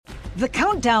The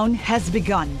countdown has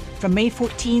begun. From May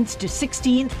 14th to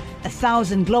 16th,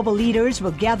 1,000 global leaders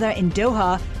will gather in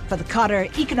Doha for the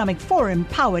Qatar Economic Forum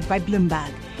powered by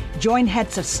Bloomberg. Join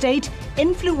heads of state,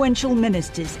 influential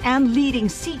ministers, and leading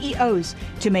CEOs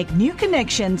to make new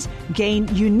connections,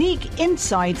 gain unique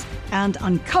insights, and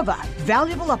uncover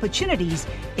valuable opportunities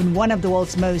in one of the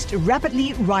world's most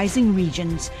rapidly rising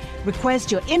regions.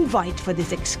 Request your invite for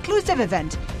this exclusive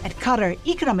event at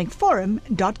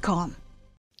QatarEconomicForum.com.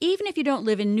 Even if you don't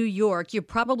live in New York, you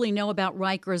probably know about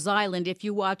Rikers Island if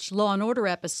you watch Law & Order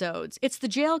episodes. It's the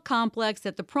jail complex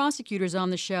that the prosecutors on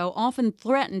the show often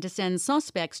threaten to send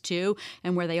suspects to,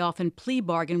 and where they often plea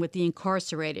bargain with the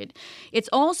incarcerated. It's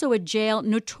also a jail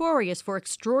notorious for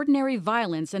extraordinary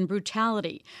violence and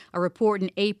brutality. A report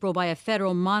in April by a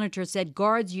federal monitor said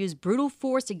guards use brutal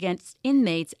force against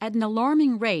inmates at an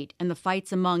alarming rate, and the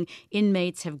fights among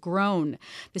inmates have grown.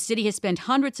 The city has spent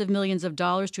hundreds of millions of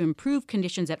dollars to improve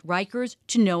conditions at Rikers,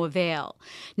 to no avail.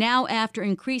 Now, after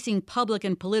increasing public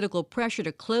and political pressure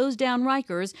to close down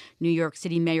Rikers, New York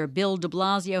City Mayor Bill de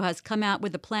Blasio has come out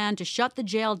with a plan to shut the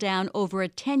jail down over a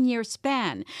 10-year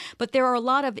span. But there are a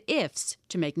lot of ifs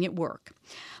to making it work.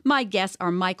 My guests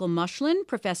are Michael Mushlan,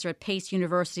 professor at Pace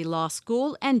University Law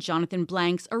School, and Jonathan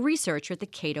Blanks, a researcher at the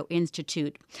Cato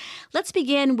Institute. Let's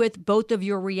begin with both of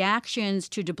your reactions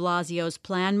to de Blasio's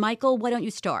plan. Michael, why don't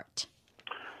you start?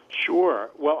 Sure.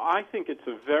 Well, I think it's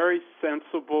a very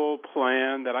sensible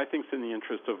plan that I think is in the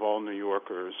interest of all New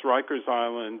Yorkers. Rikers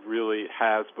Island really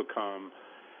has become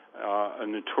a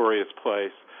notorious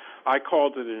place. I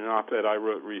called it in an op-ed I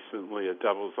wrote recently a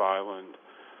Devil's Island.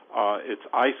 It's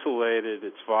isolated,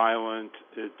 it's violent,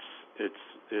 it's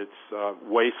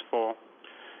wasteful,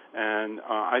 and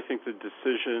I think the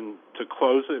decision to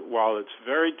close it, while it's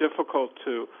very difficult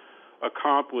to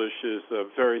accomplish, is a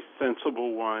very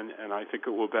sensible one, and I think it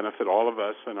will benefit all of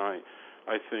us. And I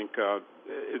think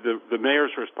the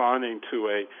mayor's responding to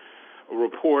a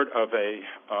report of a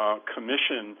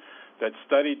commission that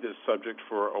studied this subject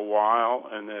for a while,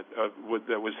 and that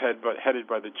was headed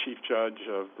by the chief judge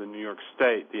of the New York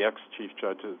State, the ex-chief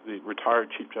judge, the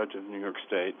retired chief judge of New York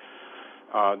State,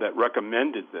 that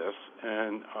recommended this,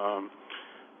 and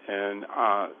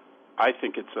I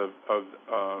think it's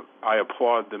I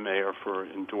applaud the mayor for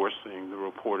endorsing the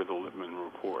report of the Lippman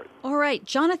report. All right,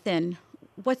 Jonathan,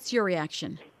 what's your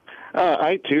reaction?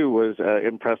 I, too, was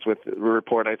impressed with the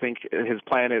report. I think his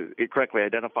plan it correctly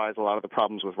identifies a lot of the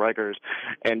problems with Rikers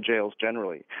and jails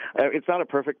generally. It's not a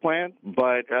perfect plan,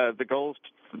 but the goals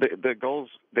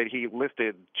that he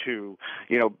listed to,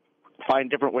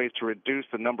 find different ways to reduce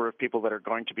the number of people that are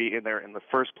going to be in there in the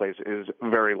first place is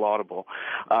very laudable.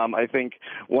 I think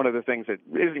one of the things that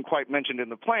isn't quite mentioned in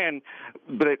the plan,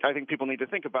 but I think people need to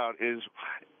think about, is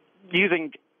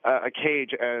using a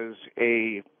cage as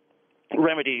a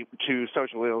remedy to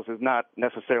social ills is not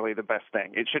necessarily the best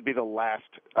thing. It should be the last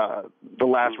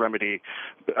remedy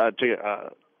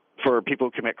for people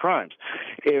who commit crimes.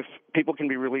 If people can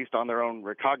be released on their own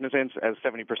recognizance, as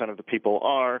 70% of the people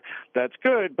are, that's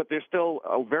good, but there's still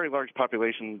a very large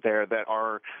population there that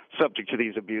are subject to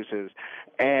these abuses.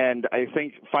 And I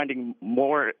think finding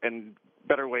more and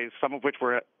better ways, some of which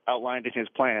were outlined in his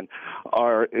plan,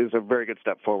 is a very good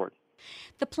step forward.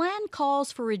 The plan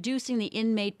calls for reducing the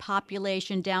inmate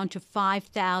population down to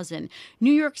 5,000.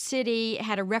 New York City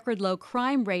had a record low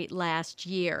crime rate last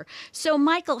year. So,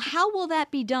 Michael, how will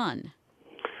that be done?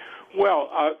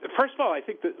 Well, first of all, I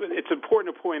think that it's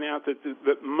important to point out that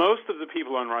most of the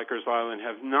people on Rikers Island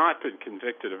have not been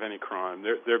convicted of any crime.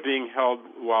 They're being held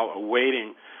while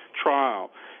awaiting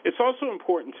trial. It's also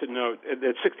important to note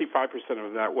that 65% of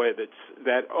them that way,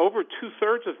 that over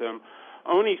two-thirds of them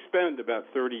only spend about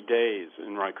 30 days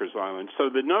in Rikers Island. So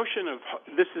the notion of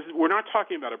we're not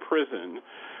talking about a prison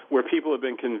where people have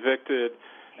been convicted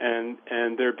and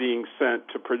they're being sent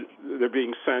to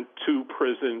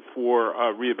prison for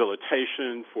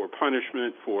rehabilitation, for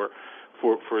punishment, for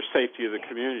safety of the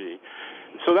community.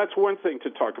 So that's one thing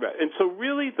to talk about. And so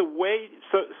really the way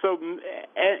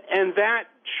and that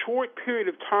short period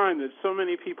of time that so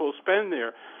many people spend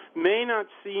there may not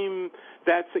seem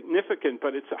that significant,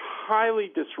 but it's highly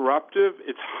disruptive,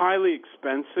 it's highly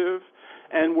expensive,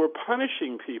 and we're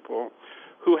punishing people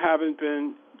who haven't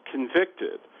been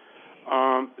convicted.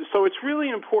 So it's really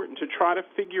important to try to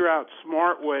figure out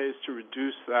smart ways to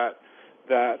reduce that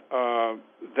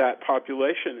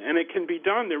population, and it can be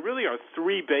done. There really are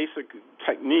three basic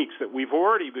techniques that we've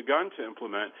already begun to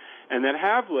implement and that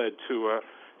have led to a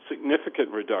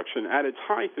significant reduction. At its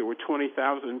height, there were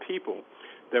 20,000 people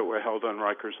that were held on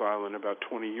Rikers Island about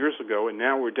 20 years ago, and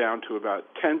now we're down to about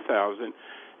 10,000.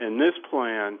 And this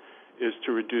plan is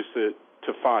to reduce it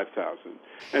to 5,000.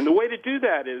 And the way to do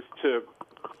that is to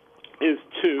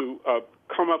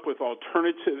come up with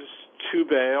alternatives to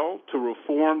bail, to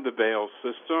reform the bail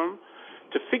system,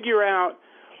 to figure out,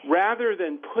 rather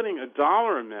than putting a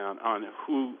dollar amount on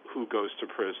who goes to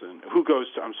prison, who goes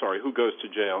to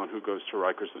jail and who goes to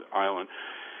Rikers Island,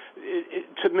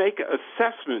 to make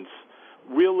assessments,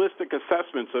 realistic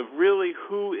assessments of really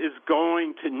who is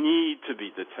going to need to be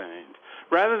detained,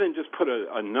 rather than just put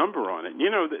a number on it. You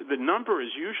know, the number is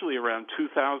usually around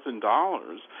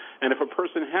 $2,000, and if a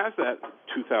person has that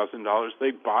 $2,000,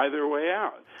 they buy their way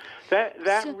out.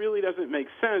 That really doesn't make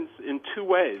sense in two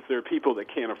ways. There are people that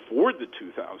can't afford the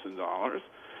 $2,000,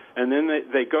 and then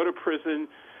they go to prison,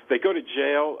 they go to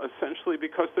jail essentially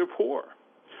because they're poor.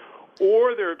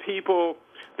 Or there are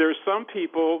some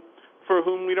people for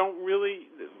whom we don't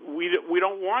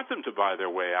want them to buy their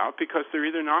way out because they're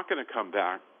either not going to come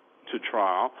back to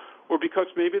trial or because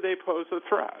maybe they pose a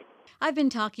threat. I've been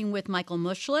talking with Michael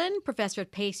Mushlen, professor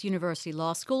at Pace University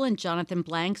Law School, and Jonathan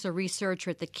Blanks, a researcher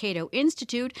at the Cato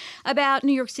Institute, about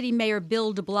New York City Mayor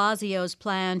Bill de Blasio's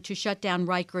plan to shut down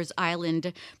Rikers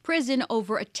Island prison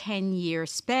over a 10-year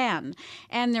span.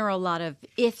 And there are a lot of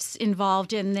ifs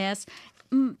involved in this.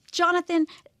 Jonathan,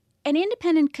 an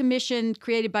independent commission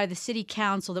created by the City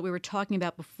Council that we were talking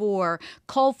about before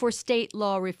called for state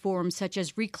law reforms such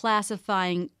as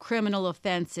reclassifying criminal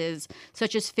offenses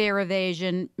such as fare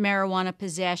evasion, marijuana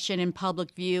possession in public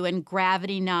view, and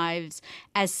gravity knives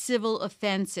as civil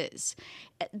offenses.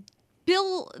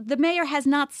 Bill, the mayor has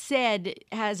not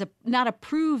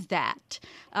approved that.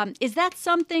 Is that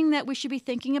something that we should be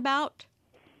thinking about?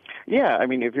 Yeah, I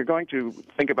mean, if you're going to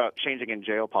think about changing in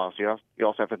jail policy, you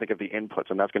also have to think of the inputs,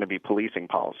 and that's going to be policing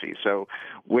policy. So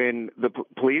when the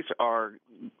police are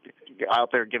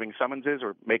out there giving summonses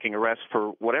or making arrests for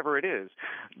whatever it is,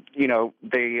 you know,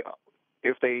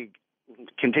 if they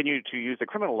continue to use the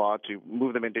criminal law to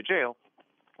move them into jail,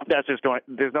 that's just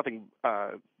there's nothing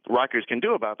Rikers can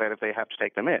do about that if they have to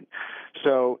take them in.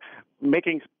 So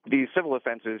making these civil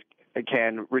offenses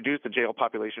can reduce the jail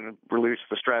population and reduce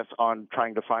the stress on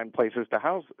trying to find places to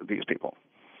house these people.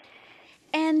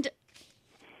 And,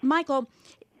 Michael,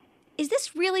 is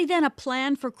this really then a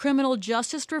plan for criminal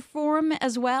justice reform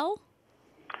as well?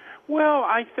 Well,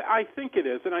 I think it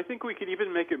is, and I think we could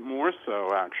even make it more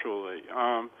so, actually.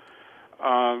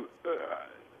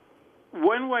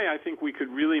 One way I think we could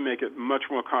really make it much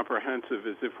more comprehensive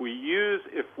is if we use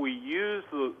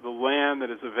the land that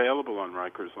is available on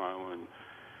Rikers Island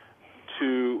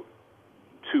to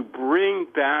bring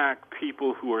back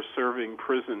people who are serving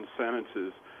prison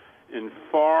sentences in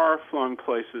far-flung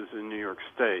places in New York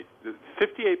State.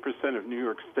 58% of New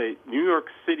York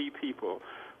City people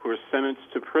who are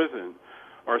sentenced to prison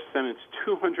are sentenced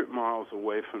 200 miles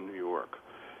away from New York.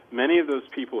 Many of those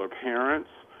people are parents.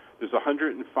 There's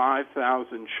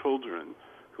 105,000 children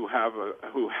who have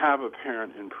a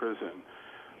parent in prison.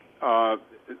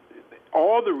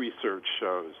 All the research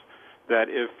shows that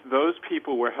if those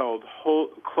people were held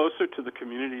closer to the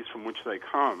communities from which they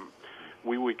come,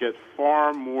 we would get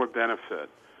far more benefit,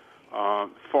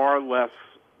 far less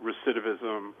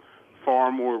recidivism,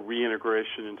 far more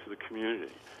reintegration into the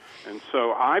community. And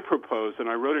so I proposed, and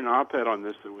I wrote an op-ed on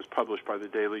this that was published by the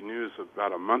Daily News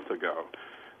about a month ago,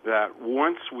 that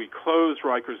once we close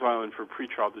Rikers Island for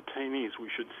pretrial detainees, we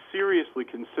should seriously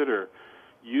consider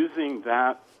using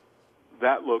that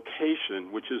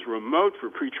location, which is remote for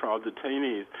pretrial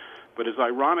detainees, but is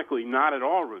ironically not at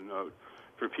all remote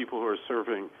for people who are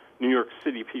serving New York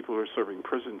City people who are serving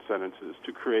prison sentences,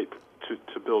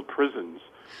 to build prisons,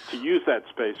 to use that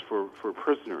space for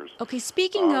prisoners. Okay,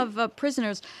 speaking of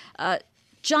prisoners,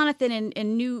 Jonathan,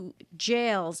 in new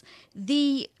jails,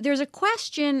 there's a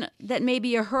question that may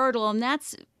be a hurdle, and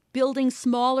that's building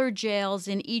smaller jails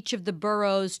in each of the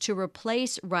boroughs to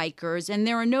replace Rikers, and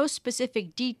there are no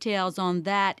specific details on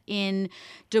that in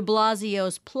de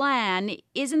Blasio's plan.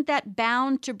 Isn't that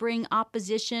bound to bring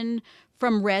opposition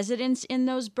from residents in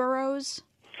those boroughs?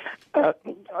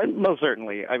 Most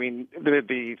certainly. I mean,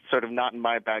 the sort of not in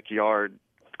my backyard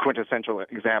quintessential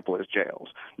example is jails.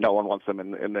 No one wants them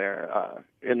in their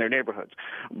neighborhoods.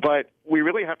 But we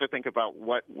really have to think about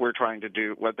what they're trying to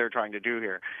do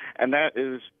here, and that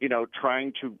is,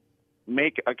 trying to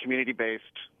make a community-based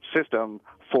system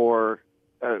for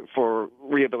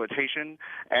rehabilitation,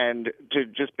 and to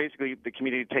just basically the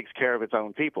community takes care of its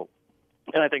own people.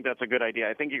 And I think that's a good idea.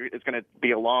 I think it's going to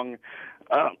be a long.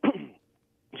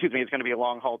 It's going to be a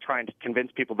long haul trying to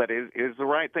convince people that it is the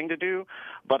right thing to do.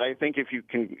 But I think if you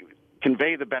can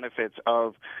convey the benefits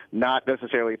of not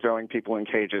necessarily throwing people in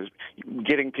cages,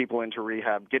 getting people into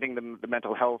rehab, getting them the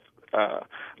mental health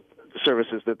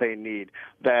services that they need,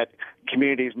 that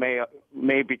communities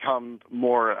may become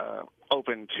more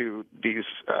open to these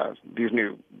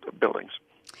new buildings.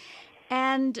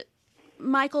 And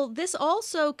Michael, this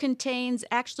also contains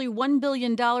actually $1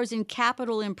 billion in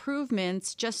capital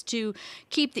improvements just to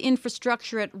keep the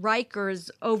infrastructure at Rikers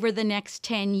over the next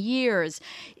 10 years.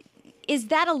 Is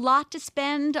that a lot to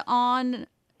spend on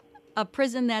a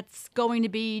prison that's going to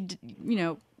be,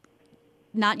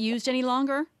 not used any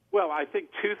longer? Well, I think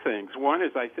two things. One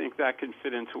is I think that can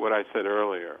fit into what I said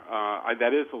earlier.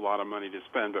 That is a lot of money to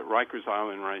spend, but Rikers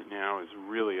Island right now is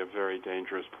really a very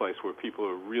dangerous place where people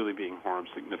are really being harmed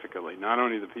significantly. Not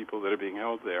only the people that are being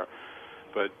held there,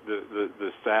 but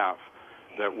the staff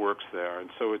that works there. And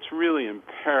so it's really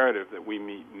imperative that we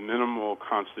meet minimal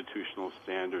constitutional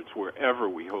standards wherever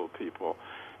we hold people.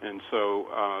 And so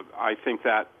I think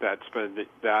that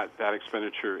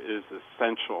expenditure is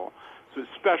essential,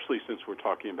 especially since we're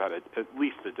talking about at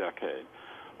least a decade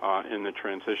in the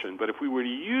transition. But if we were to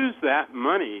use that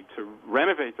money to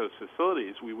renovate those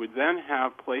facilities, we would then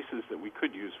have places that we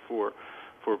could use for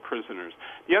prisoners.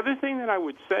 The other thing that I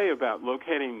would say about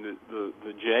locating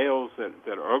the jails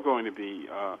that are going to be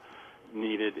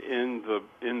needed in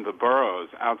the boroughs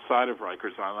outside of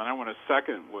Rikers Island, I want to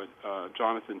second what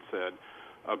Jonathan said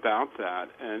about that,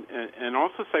 and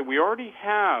also say we already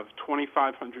have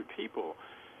 2,500 people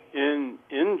in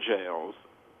jails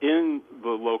in the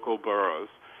local boroughs.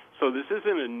 So this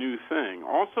isn't a new thing.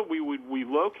 Also, we would be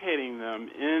locating them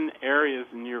in areas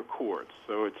near courts.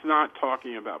 So it's not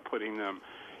talking about putting them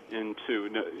into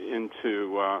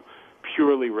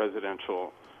purely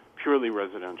residential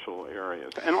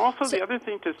areas. And also, the other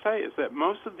thing to say is that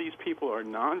most of these people are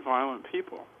nonviolent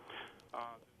people.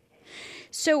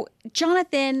 So,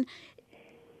 Jonathan,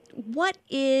 what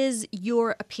is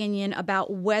your opinion about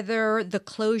whether the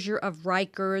closure of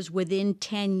Rikers within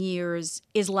 10 years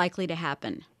is likely to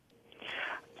happen?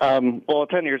 Well,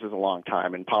 10 years is a long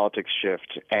time, and politics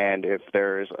shift. And if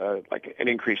there's an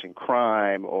increase in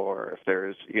crime, or if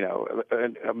there's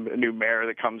a new mayor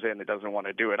that comes in that doesn't want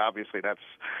to do it, obviously that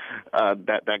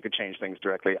could change things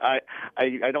directly. I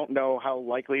don't know how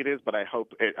likely it is, but I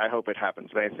hope it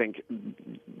happens. And I think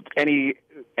any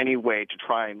way to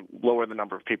try and lower the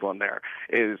number of people in there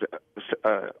is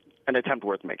an attempt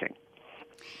worth making.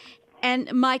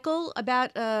 And Michael,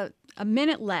 about a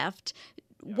minute left.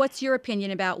 What's your opinion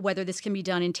about whether this can be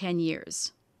done in 10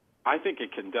 years? I think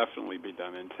it can definitely be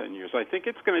done in 10 years. I think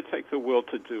it's going to take the will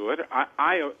to do it.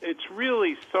 It's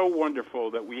really so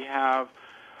wonderful that we have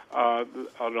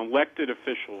an elected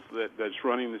official that's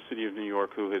running the city of New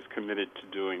York who has committed to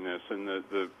doing this, and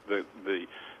the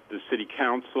city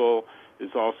council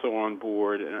is also on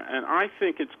board. And I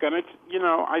think it's going to,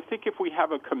 I think if we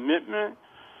have a commitment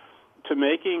to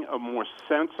making a more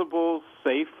sensible,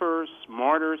 safer,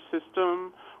 smarter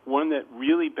system, one that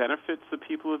really benefits the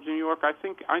people of New York, I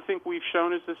think we've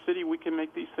shown as a city we can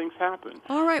make these things happen.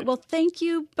 All right. Well, thank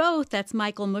you both. That's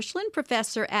Michael Mushland,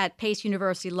 professor at Pace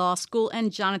University Law School,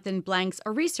 and Jonathan Blanks,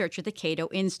 a researcher at the Cato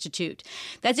Institute.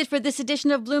 That's it for this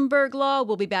edition of Bloomberg Law.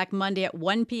 We'll be back Monday at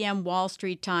 1 p.m. Wall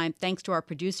Street time. Thanks to our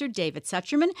producer, David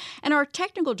Sucherman, and our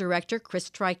technical director, Chris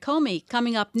Tricomi.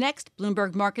 Coming up next,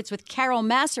 Bloomberg Markets with Carol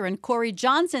Masser and Corey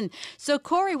Johnson. So,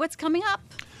 Corey, what's coming up?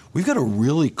 We've got a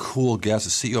really cool guest,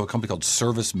 the CEO of a company called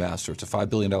ServiceMaster. It's a $5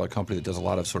 billion company that does a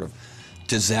lot of sort of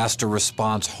disaster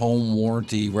response, home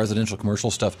warranty, residential,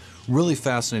 commercial stuff. Really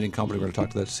fascinating company. We're going to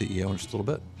talk to that CEO in just a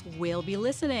little bit. We'll be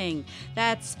listening.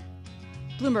 That's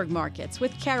Bloomberg Markets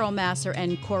with Carol Masser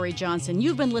and Corey Johnson.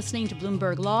 You've been listening to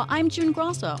Bloomberg Law. I'm June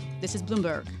Grosso. This is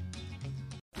Bloomberg.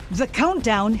 The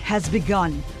countdown has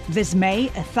begun. This May,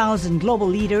 1,000 global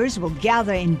leaders will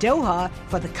gather in Doha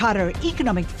for the Qatar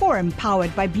Economic Forum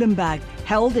powered by Bloomberg,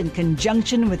 held in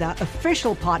conjunction with our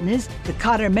official partners, the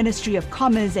Qatar Ministry of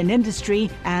Commerce and Industry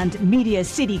and Media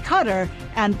City Qatar,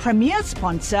 and premier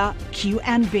sponsor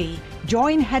QNB.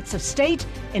 Join heads of state,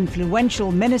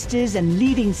 influential ministers, and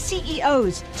leading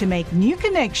CEOs to make new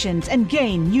connections and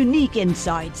gain unique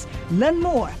insights. Learn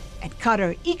more at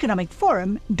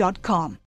QatarEconomicForum.com.